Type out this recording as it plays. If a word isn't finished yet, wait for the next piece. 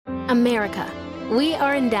America. We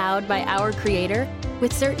are endowed by our Creator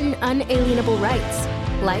with certain unalienable rights: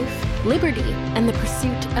 life, liberty, and the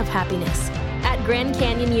pursuit of happiness. At Grand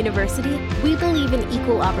Canyon University, we believe in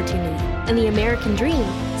equal opportunity, and the American dream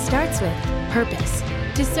starts with purpose.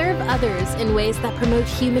 To serve others in ways that promote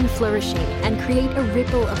human flourishing and create a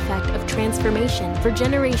ripple effect of transformation for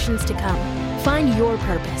generations to come. Find your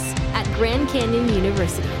purpose at Grand Canyon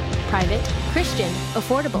University. Private, Christian,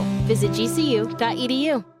 affordable. Visit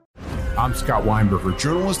gcu.edu. I'm Scott Weinberger,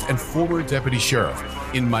 journalist and former deputy sheriff.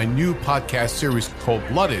 In my new podcast series, Cold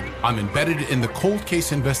Blooded, I'm embedded in the cold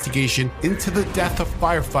case investigation into the death of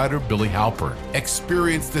firefighter Billy Halpern.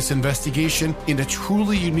 Experience this investigation in a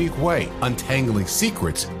truly unique way, untangling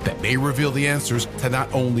secrets that may reveal the answers to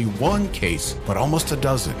not only one case, but almost a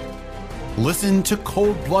dozen. Listen to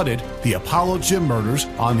Cold Blooded, the Apollo Gym Murders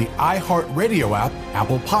on the iHeartRadio app,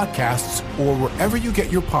 Apple Podcasts, or wherever you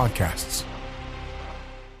get your podcasts.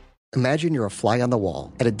 Imagine you're a fly on the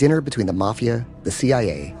wall at a dinner between the Mafia, the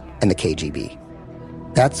CIA, and the KGB.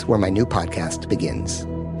 That's where my new podcast begins.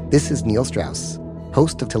 This is Neil Strauss,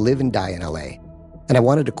 host of To Live and Die in LA, and I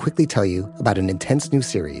wanted to quickly tell you about an intense new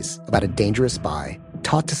series about a dangerous spy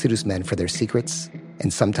taught to seduce men for their secrets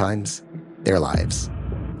and sometimes their lives.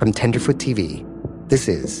 From Tenderfoot TV, this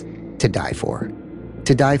is To Die For.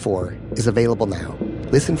 To Die For is available now.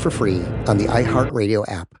 Listen for free on the iHeartRadio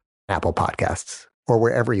app, Apple Podcasts, or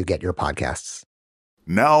wherever you get your podcasts.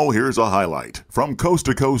 Now here's a highlight from Coast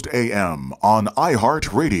to Coast AM on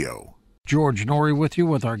iHeartRadio. George Noory with you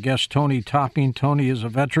with our guest Tony Topping. Tony is a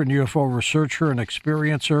veteran UFO researcher and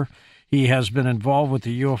experiencer. He has been involved with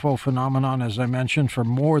the UFO phenomenon, as I mentioned, for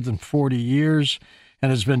more than 40 years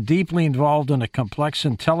and has been deeply involved in a complex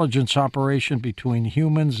intelligence operation between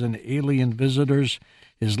humans and alien visitors.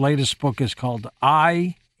 His latest book is called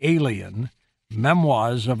I, Alien: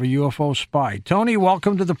 Memoirs of a UFO Spy. Tony,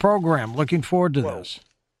 welcome to the program. Looking forward to this.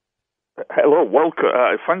 Hello, welcome.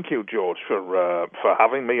 Thank you, George, for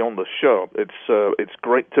having me on the show. It's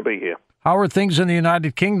great to be here. How are things in the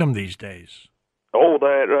United Kingdom these days? Oh,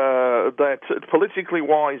 they're politically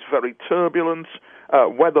wise, very turbulent.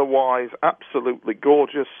 Weather-wise, absolutely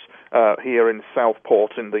gorgeous here in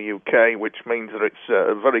Southport in the UK, which means that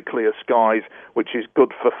it's very clear skies, which is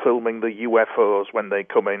good for filming the UFOs when they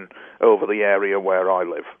come in over the area where I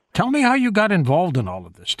live. Tell me how you got involved in all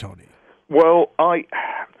of this, Tony. Well,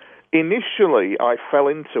 initially I fell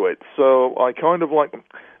into it, so I kind of like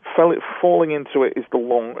falling into it is the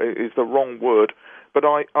wrong word, but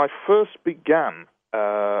I first began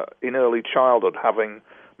in early childhood having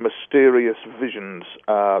mysterious visions.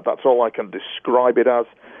 That's all I can describe it as.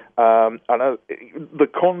 The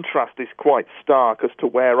contrast is quite stark as to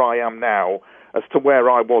where I am now, as to where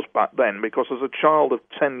I was back then, because as a child of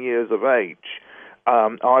 10 years of age,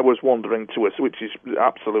 I was wandering which is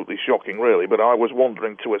absolutely shocking really, but I was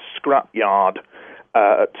wandering to a scrapyard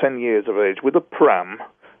at 10 years of age with a pram,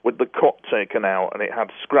 with the cot taken out, and it had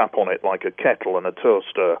scrap on it like a kettle and a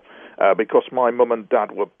toaster, because my mum and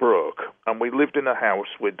dad were broke, and we lived in a house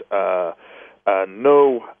with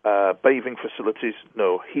no bathing facilities,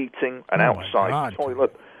 no heating, an outside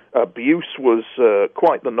toilet. Abuse was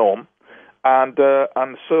quite the norm, and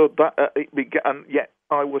so that it began. And yet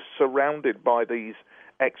I was surrounded by these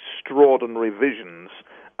extraordinary visions,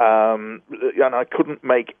 and I couldn't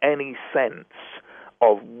make any sense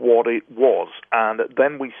of what it was. And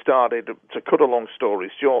then we started, to cut a long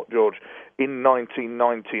story short, George, in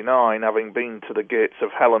 1999, having been to the gates of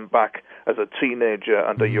hell and back as a teenager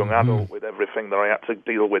and a young adult with everything that I had to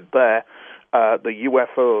deal with there, the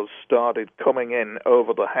UFOs started coming in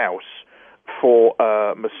over the house for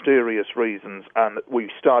mysterious reasons, and we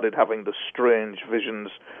started having the strange visions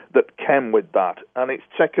that came with that. And it's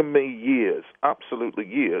taken me years, absolutely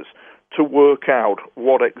years, to work out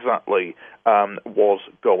what exactly was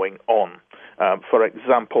going on. For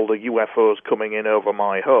example, the UFOs coming in over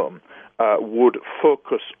my home would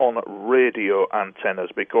focus on radio antennas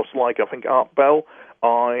because, like I think Art Bell,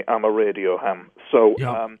 I am a radio ham. So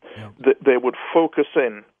they would focus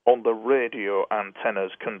in on the radio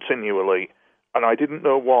antennas continually, and I didn't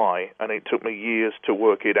know why, and it took me years to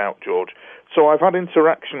work it out, George. So I've had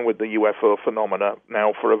interaction with the UFO phenomena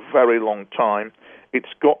now for a very long time.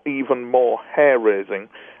 It's got even more hair-raising,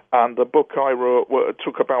 and the book I wrote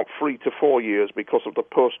took about 3 to 4 years because of the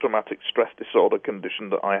post-traumatic stress disorder condition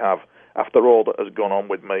that I have after all that has gone on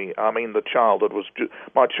with me. I mean, my childhood was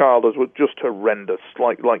just horrendous,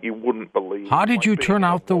 like you wouldn't believe. How did you turn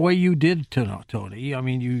out the way you did, Tony? I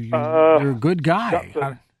mean, you're a good guy.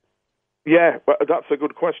 That's a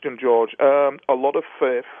good question, George. A lot of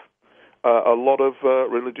faith, a lot of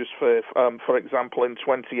religious faith. For example, in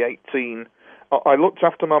 2018, I looked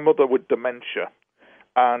after my mother with dementia,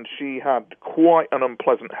 and she had quite an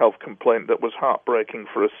unpleasant health complaint that was heartbreaking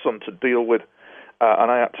for a son to deal with,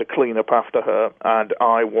 and I had to clean up after her, and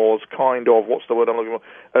I was kind of, what's the word I'm looking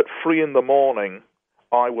for, at 3 a.m,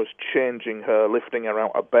 I was changing her, lifting her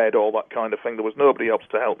out of bed, all that kind of thing. There was nobody else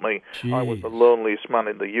to help me. Jeez. I was the loneliest man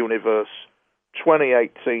in the universe.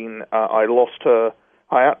 2018, I lost her.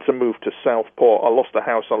 I had to move to Southport. I lost the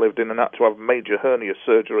house I lived in and had to have major hernia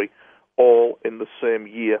surgery all in the same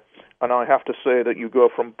year. And I have to say that you go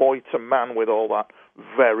from boy to man with all that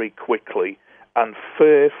very quickly. And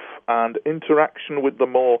faith and interaction with the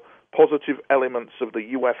more positive elements of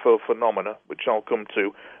the UFO phenomena, which I'll come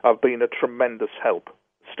to, have been a tremendous help.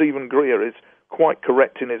 Stephen Greer is quite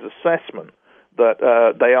correct in his assessment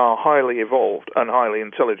that they are highly evolved and highly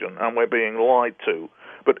intelligent, and we're being lied to.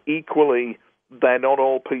 But equally, they're not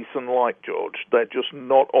all peace and light, George. They're just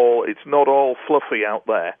not all, it's not all fluffy out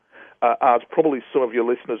there, as probably some of your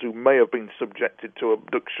listeners who may have been subjected to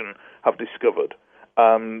abduction have discovered.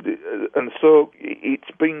 And so it's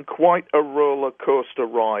been quite a roller coaster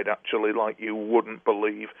ride, actually, like you wouldn't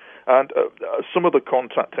believe. And some of the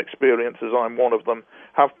contact experiences, I'm one of them,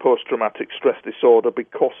 have post-traumatic stress disorder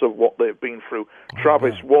because of what they've been through.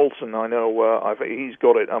 Travis Walton, I know, he's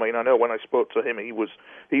got it. I mean, I know when I spoke to him, he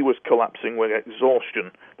was collapsing with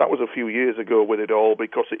exhaustion. That was a few years ago with it all,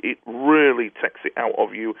 because it really takes it out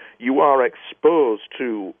of you. You are exposed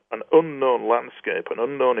to an unknown landscape, an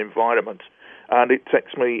unknown environment. And it's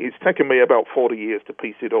taken me about 40 years to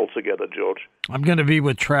piece it all together, George. I'm going to be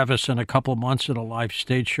with Travis in a couple of months at a live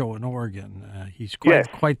stage show in Oregon. He's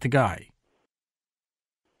quite the guy.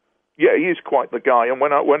 Yeah, he is quite the guy. And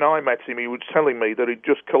when I met him, he was telling me that he'd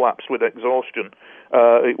just collapsed with exhaustion.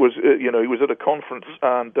 He was at a conference,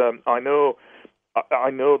 and I know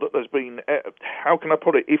that there's been, how can I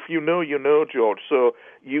put it? If you know, George. So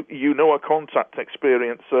you know a contact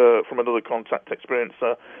experience from another contact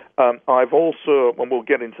experiencer. I've also, and we'll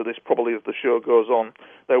get into this probably as the show goes on,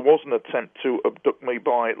 there was an attempt to abduct me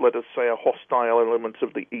by, let us say, a hostile element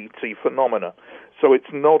of the ET phenomena. So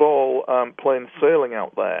it's not all plain sailing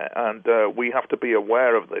out there, and we have to be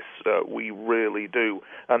aware of this. We really do.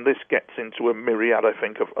 And this gets into a myriad, I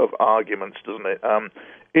think, of arguments, doesn't it?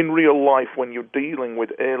 In real life, when you're dealing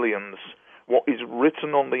with aliens, what is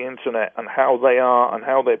written on the internet and how they are and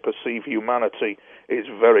how they perceive humanity is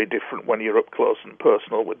very different when you're up close and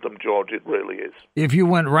personal with them, George. It really is. If you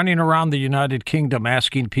went running around the United Kingdom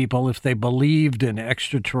asking people if they believed in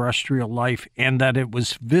extraterrestrial life and that it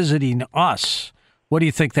was visiting us, what do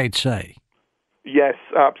you think they'd say? Yes,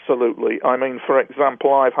 absolutely. I mean, for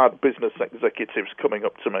example, I've had business executives coming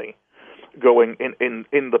up to me, going in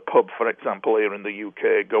the pub, for example, here in the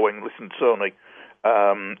UK, going, listen, Tony,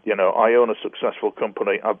 I own a successful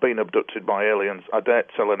company. I've been abducted by aliens. I daren't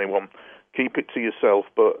tell anyone. Keep it to yourself,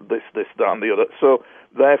 but this, that, and the other. So,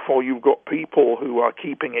 therefore, you've got people who are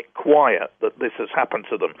keeping it quiet that this has happened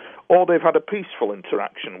to them, or they've had a peaceful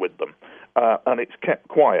interaction with them, and it's kept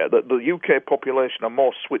quiet. That the UK population are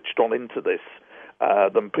more switched on into this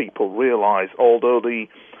than people realise, although the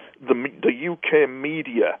UK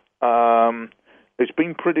media, it's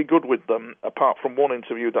been pretty good with them, apart from one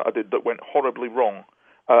interview that I did that went horribly wrong.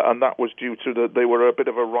 And that was due to they were a bit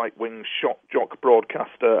of a right-wing shock jock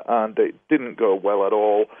broadcaster, and it didn't go well at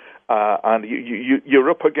all. And you're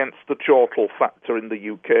up against the chortle factor in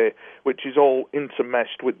the UK, which is all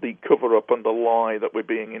intermeshed with the cover-up and the lie that we're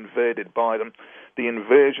being invaded by them. The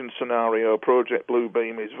invasion scenario, Project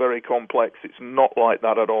Bluebeam, is very complex. It's not like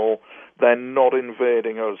that at all. They're not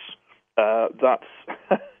invading us.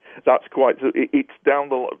 That's quite. It's down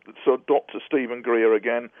the. So Dr. Stephen Greer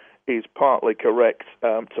again is partly correct.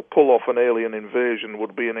 To pull off an alien invasion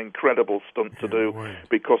would be an incredible stunt to do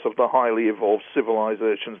because of the highly evolved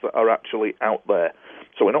civilizations that are actually out there.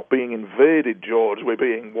 So we're not being invaded, George. We're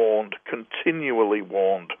being warned, continually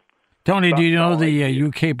warned. Tony, do you know the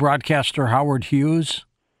UK broadcaster Howard Hughes?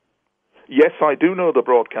 Yes, I do know the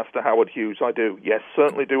broadcaster Howard Hughes. I do. Yes,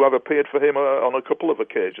 certainly do. I've appeared for him on a couple of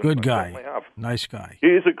occasions. Good guy. Nice guy. He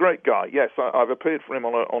is a great guy. Yes, I've appeared for him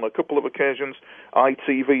on a couple of occasions.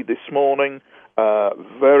 ITV this morning.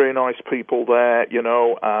 Very nice people there.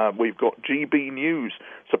 We've got GB News.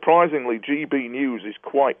 Surprisingly, GB News is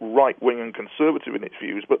quite right-wing and conservative in its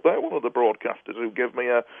views, but they're one of the broadcasters who give me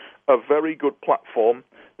a very good platform.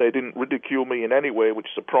 They didn't ridicule me in any way, which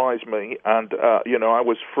surprised me, and I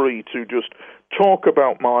was free to just talk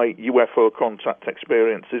about my UFO contact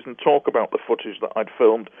experiences and talk about the footage that I'd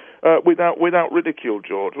filmed without ridicule,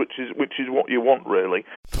 George, which is what you want, really.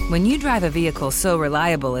 When you drive a vehicle so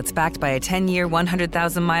reliable it's backed by a 10-year,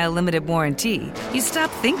 100,000-mile limited warranty, you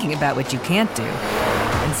stop thinking about what you can't do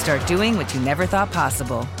and start doing what you never thought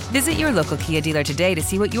possible. Visit your local Kia dealer today to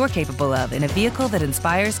see what you're capable of in a vehicle that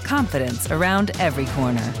inspires confidence around every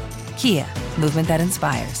corner. Kia, movement that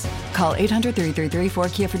inspires. Call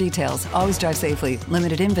 800-333-4KIA for details. Always drive safely.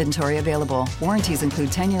 Limited inventory available. Warranties include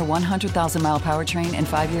 10-year 100,000-mile powertrain and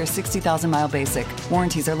 5-year 60,000-mile basic.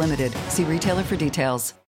 Warranties are limited. See retailer for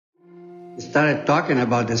details. We started talking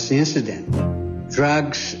about this incident.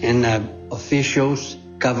 Drugs and officials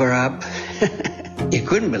cover up. You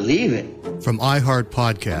couldn't believe it. From iHeart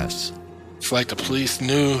Podcasts. It's like the police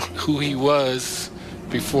knew who he was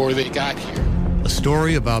before they got here. A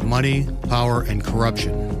story about money, power, and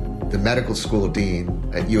corruption. The medical school dean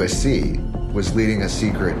at USC was leading a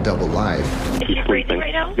secret double life. Is she breathing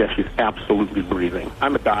right now? Yes, she's absolutely breathing.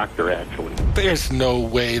 I'm a doctor, actually. There's no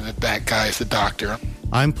way that guy's a doctor.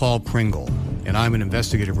 I'm Paul Pringle, and I'm an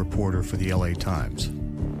investigative reporter for the LA Times.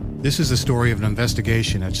 This is the story of an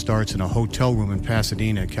investigation that starts in a hotel room in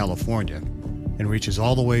Pasadena, California, and reaches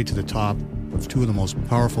all the way to the top of two of the most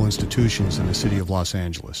powerful institutions in the city of Los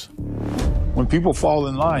Angeles. When people fall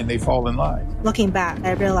in line, they fall in line. Looking back,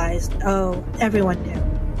 I realized, everyone knew.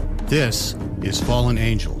 This is Fallen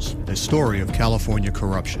Angels, a story of California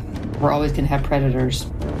corruption. We're always going to have predators.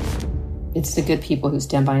 It's the good people who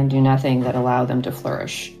stand by and do nothing that allow them to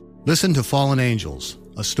flourish. Listen to Fallen Angels,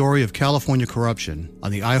 a story of California corruption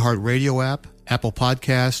on the iHeartRadio app, Apple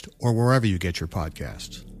Podcast, or wherever you get your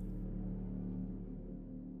podcasts.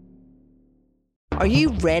 Are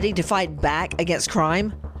you ready to fight back against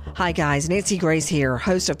crime? Hi guys, Nancy Grace here,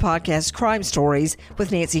 host of podcast Crime Stories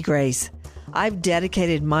with Nancy Grace. I've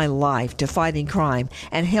dedicated my life to fighting crime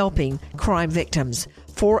and helping crime victims.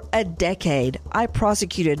 For a decade, I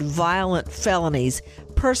prosecuted violent felonies,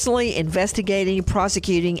 personally investigating,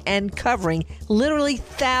 prosecuting, and covering literally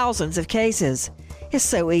thousands of cases. It's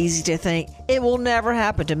so easy to think it will never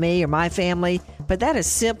happen to me or my family, but that is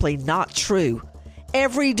simply not true.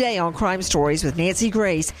 Every day on Crime Stories with Nancy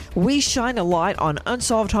Grace, we shine a light on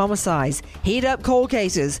unsolved homicides, heat up cold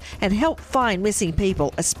cases, and help find missing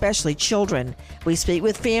people, especially children. We speak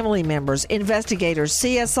with family members, investigators,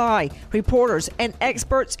 CSI, reporters, and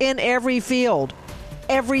experts in every field.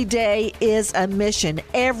 Every day is a mission.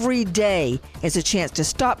 Every day is a chance to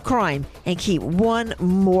stop crime and keep one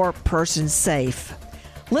more person safe.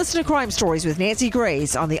 Listen to Crime Stories with Nancy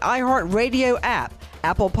Grace on the iHeartRadio app,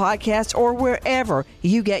 Apple Podcasts, or wherever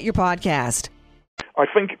you get your podcast. I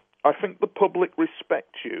think the public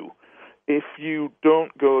respect you if you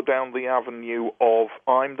don't go down the avenue of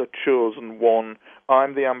I'm the chosen one,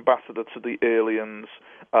 I'm the ambassador to the aliens.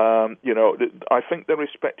 I think they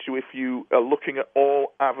respect you if you are looking at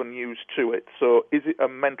all avenues to it. So is it a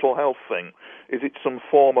mental health thing? Is it some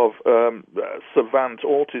form of savant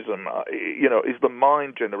autism? Is the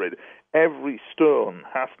mind generated? Every stone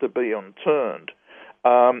has to be unturned.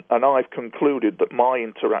 And I've concluded that my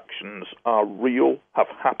interactions are real, have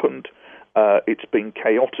happened. It's been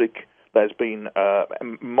chaotic. There's been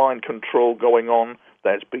mind control going on.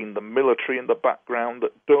 There's been the military in the background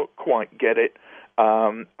that don't quite get it.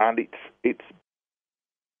 And it's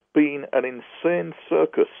been an insane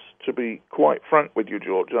circus, to be quite frank with you,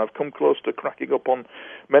 George. I've come close to cracking up on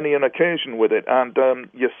many an occasion with it. And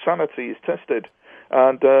your sanity is tested.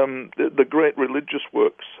 And the great religious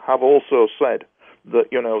works have also said that,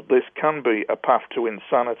 this can be a path to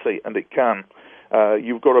insanity, and it can.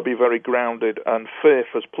 You've got to be very grounded, and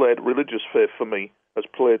religious faith for me, has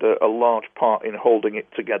played a large part in holding it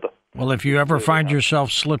together. Well, if you ever find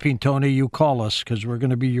yourself slipping, Tony, you call us, because we're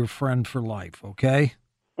going to be your friend for life, okay?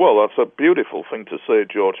 Well, that's a beautiful thing to say,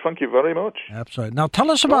 George. Thank you very much. Absolutely. Now, tell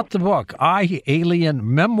us about the book, I,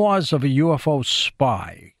 Alien, Memoirs of a UFO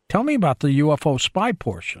Spy. Tell me about the UFO spy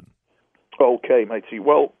portion. Okay, matey.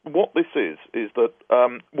 Well, what this is that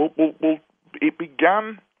it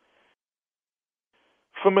began,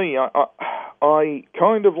 for me, I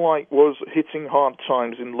kind of was hitting hard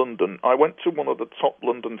times in London. I went to one of the top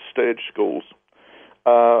London stage schools.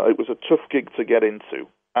 It was a tough gig to get into.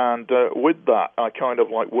 And with that, I kind of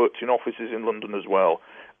worked in offices in London as well.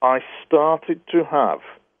 I started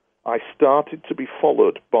to be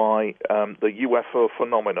followed by the UFO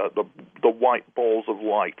phenomena, the white balls of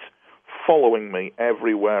light, following me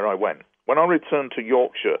everywhere I went. When I returned to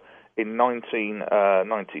Yorkshire in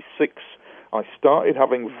 1996, I started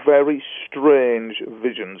having very strange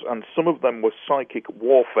visions, and some of them were psychic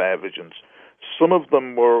warfare visions. Some of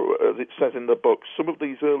them were, as it says in the book, some of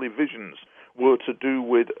these early visions were to do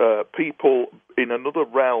with people in another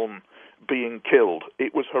realm being killed.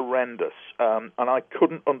 It was horrendous, and I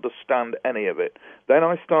couldn't understand any of it. Then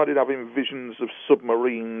I started having visions of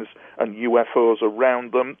submarines and UFOs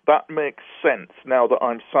around them. That makes sense now that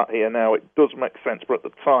I'm sat here now. It does make sense, but at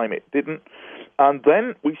the time it didn't. And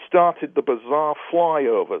then we started the bizarre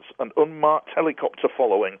flyovers and unmarked helicopter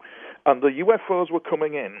following, and the UFOs were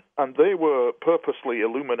coming in, and they were purposely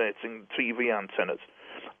illuminating TV antennas.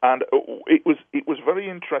 And it was very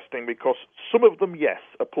interesting because some of them, yes,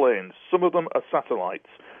 are planes, some of them are satellites,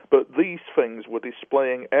 but these things were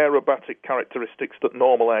displaying aerobatic characteristics that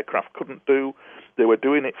normal aircraft couldn't do. They were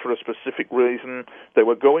doing it for a specific reason. They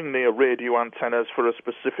were going near radio antennas for a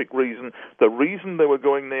specific reason. The reason they were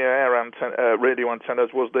going near radio antennas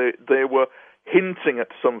was they were hinting at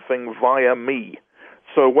something via me.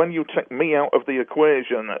 So when you take me out of the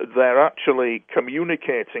equation, they're actually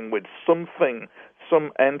communicating with something,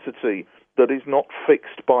 some entity that is not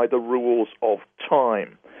fixed by the rules of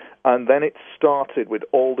time. And then it started with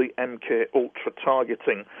all the MK Ultra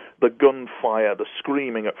targeting, the gunfire, the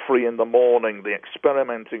screaming at 3 a.m, the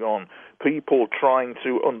experimenting on people trying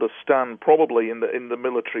to understand, probably in the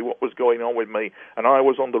military, what was going on with me. And I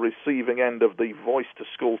was on the receiving end of the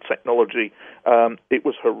voice-to-school technology. It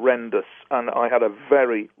was horrendous, and I had a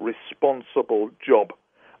very responsible job.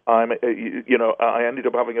 I ended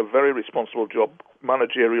up having a very responsible job,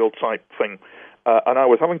 managerial type thing. And I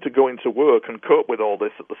was having to go into work and cope with all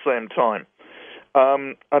this at the same time.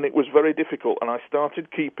 And it was very difficult. And I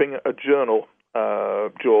started keeping a journal,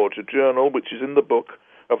 George, a journal which is in the book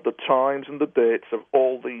of the times and the dates of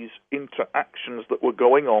all these interactions that were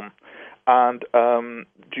going on. And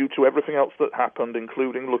due to everything else that happened,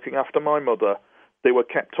 including looking after my mother, they were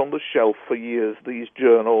kept on the shelf for years. These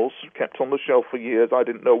journals kept on the shelf for years. I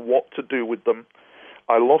didn't know what to do with them.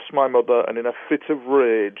 I lost my mother, and in a fit of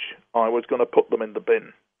rage, I was going to put them in the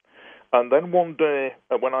bin. And then one day,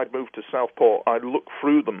 when I'd moved to Southport, I looked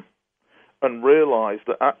through them and realized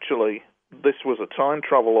that actually this was a time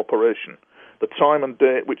travel operation. The time and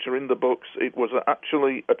date which are in the books, it was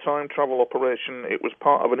actually a time travel operation. It was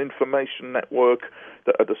part of an information network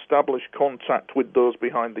that had established contact with those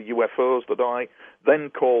behind the UFOs that I then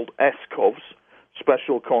called SCOVs,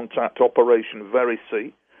 Special Contact Operation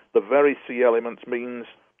Verisea. The Verisea element means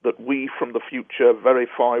that we from the future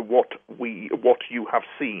verify what you have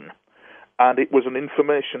seen. And it was an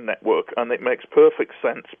information network, and it makes perfect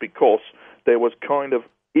sense because there was kind of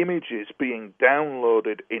images being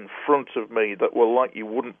downloaded in front of me that were like you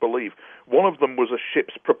wouldn't believe. One of them was a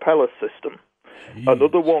ship's propeller system. Jeez.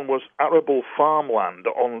 Another one was arable farmland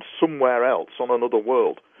on somewhere else, on another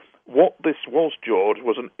world. What this was, George,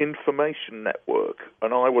 was an information network,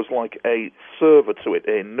 and I was like a server to it,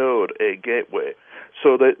 a node, a gateway.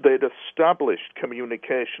 So they'd established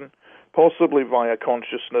communication, possibly via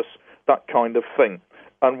consciousness, that kind of thing.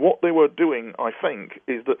 And what they were doing, I think,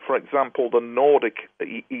 is that, for example, the Nordic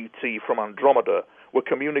ET from Andromeda were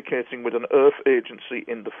communicating with an Earth agency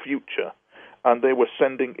in the future, and they were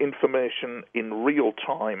sending information in real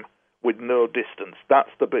time with no distance. That's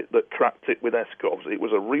the bit that cracked it with SCOVs. It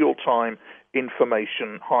was a real-time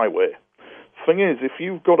information highway. Thing is, if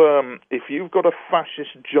you've got a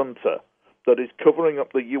fascist junta that is covering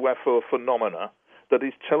up the UFO phenomena, that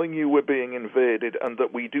is telling you we're being invaded and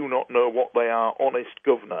that we do not know what they are, honest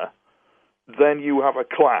governor, then you have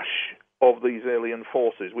a clash of these alien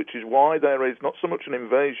forces, which is why there is not so much an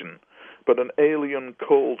invasion, but an alien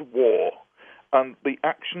Cold War. And the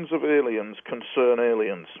actions of aliens concern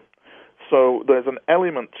aliens. So there's an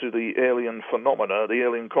element to the alien phenomena, the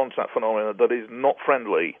alien contact phenomena, that is not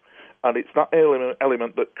friendly, and it's that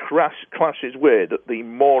element that clashes with the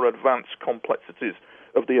more advanced complexities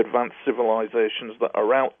of the advanced civilizations that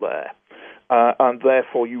are out there. And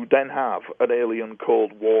therefore you then have an alien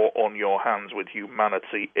Cold War on your hands with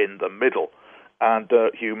humanity in the middle. And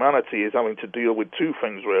humanity is having to deal with two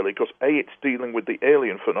things, really, because A, it's dealing with the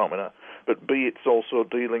alien phenomena, but B, it's also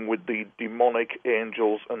dealing with the demonic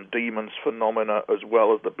angels and demons phenomena, as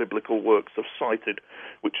well as the biblical works of cited,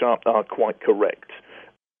 which are quite correct.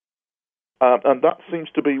 And that seems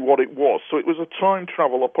to be what it was. So it was a time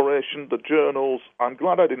travel operation. The journals, I'm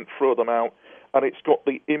glad I didn't throw them out. And it's got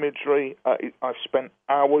the imagery. I've spent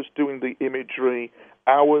hours doing the imagery,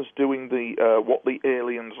 hours doing what the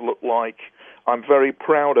aliens look like. I'm very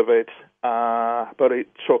proud of it, but it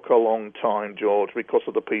took a long time, George, because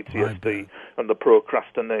of the PTSD and the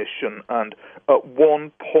procrastination. And at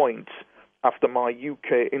one point, after my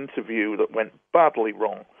UK interview that went badly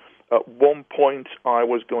wrong, at one point I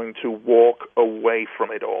was going to walk away from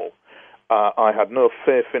it all. I had no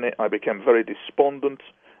faith in it. I became very despondent.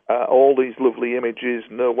 All these lovely images,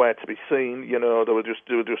 nowhere to be seen. You know, they were just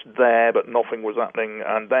there, but nothing was happening.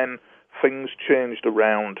 And then things changed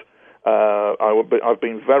around. I've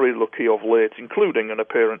been very lucky of late, including an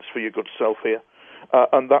appearance for your good self here.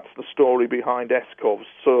 And that's the story behind SCOVS.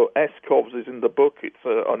 So SCOVS is in the book. It's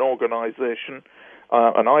an organization,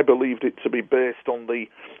 and I believed it to be based on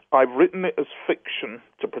I've written it as fiction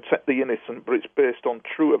to protect the innocent, but it's based on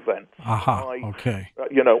true events. Okay.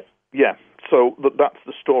 So that's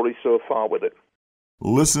the story so far with it.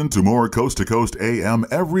 Listen to more Coast to Coast AM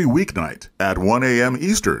every weeknight at 1 a.m.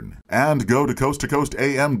 Eastern, and go to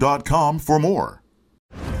coasttocoastam.com for more.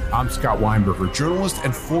 I'm Scott Weinberger, journalist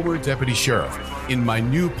and former deputy sheriff. In my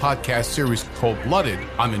new podcast series called Blooded,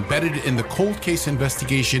 I'm embedded in the cold case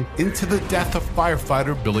investigation into the death of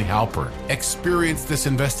firefighter Billy Halpern. Experience this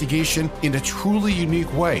investigation in a truly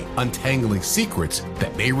unique way, untangling secrets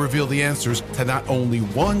that may reveal the answers to not only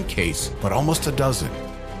one case, but almost a dozen.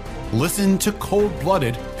 Listen to Cold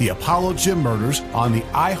Blooded, the Apollo Gym Murders on the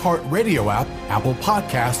iHeartRadio app, Apple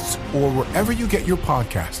Podcasts, or wherever you get your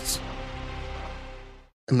podcasts.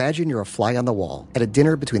 Imagine you're a fly on the wall at a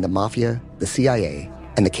dinner between the Mafia, the CIA,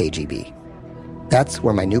 and the KGB. That's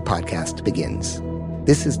where my new podcast begins.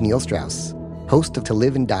 This is Neil Strauss, host of To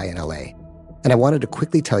Live and Die in LA, and I wanted to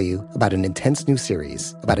quickly tell you about an intense new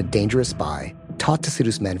series about a dangerous spy taught to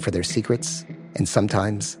seduce men for their secrets and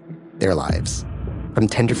sometimes their lives. From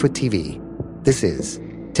Tenderfoot TV, this is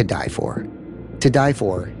To Die For. To Die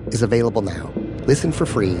For is available now. Listen for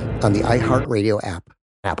free on the iHeartRadio app,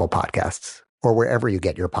 Apple Podcasts, or wherever you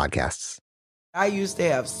get your podcasts. I used to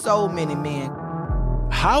have so many men.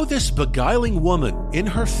 How this beguiling woman in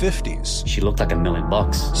her 50s, she looked like $1 million,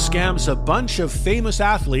 scams a bunch of famous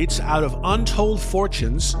athletes out of untold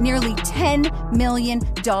fortunes. Nearly $10 million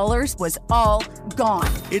was all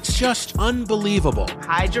gone. It's just unbelievable.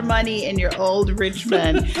 Hide your money in your old rich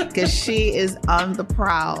man, because she is on the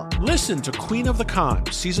prowl. Listen to Queen of the Con,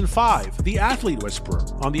 Season 5, The Athlete Whisperer,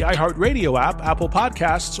 on the iHeartRadio app, Apple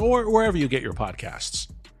Podcasts, or wherever you get your podcasts.